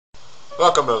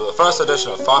Welcome to the first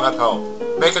edition of Fun at Home,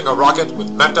 making a rocket with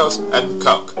Mentos and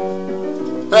Coke.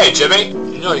 Hey Jimmy,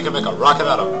 you know you can make a rocket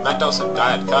out of Mentos and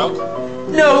Diet Coke?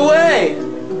 No way!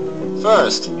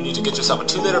 First, you need to get yourself a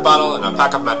 2-liter bottle and a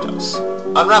pack of Mentos.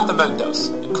 Unwrap the Mentos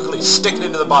and quickly stick it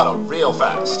into the bottle real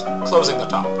fast, closing the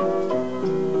top.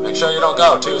 Make sure you don't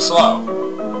go too slow.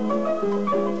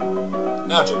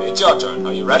 Now Jimmy, it's your turn.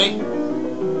 Are you ready?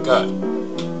 Good.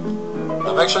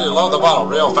 Now make sure you load the bottle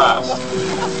real fast.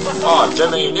 Oh,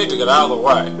 Jimmy, you need to get out of the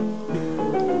way.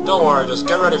 Don't worry, just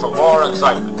get ready for more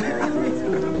excitement.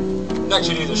 Next,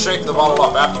 you need to shake the bottle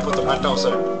up after you put the Mentos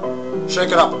in.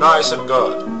 Shake it up nice and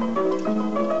good.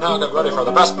 Now get ready for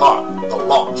the best part, the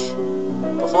launch.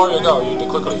 Before you go, you need to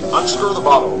quickly unscrew the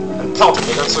bottle and pelt it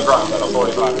against the ground at a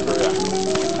 45-degree angle.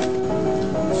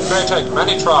 It may take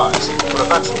many tries, but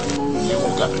eventually, you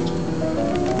will get it.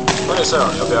 Pretty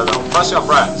soon, you'll be able to impress your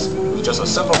friends with just a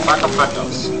simple pack of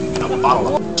Mentos and a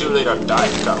bottle of 2-liter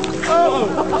Diet Coke.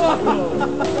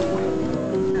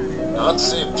 Now let's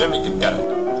see if Jimmy can get it.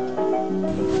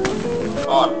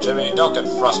 Oh, Jimmy, don't get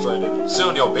frustrated.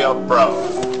 Soon you'll be a pro.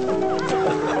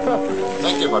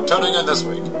 Thank you for tuning in this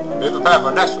week. Be prepared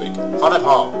for next week. Fun at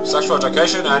home, sexual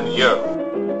education, and you.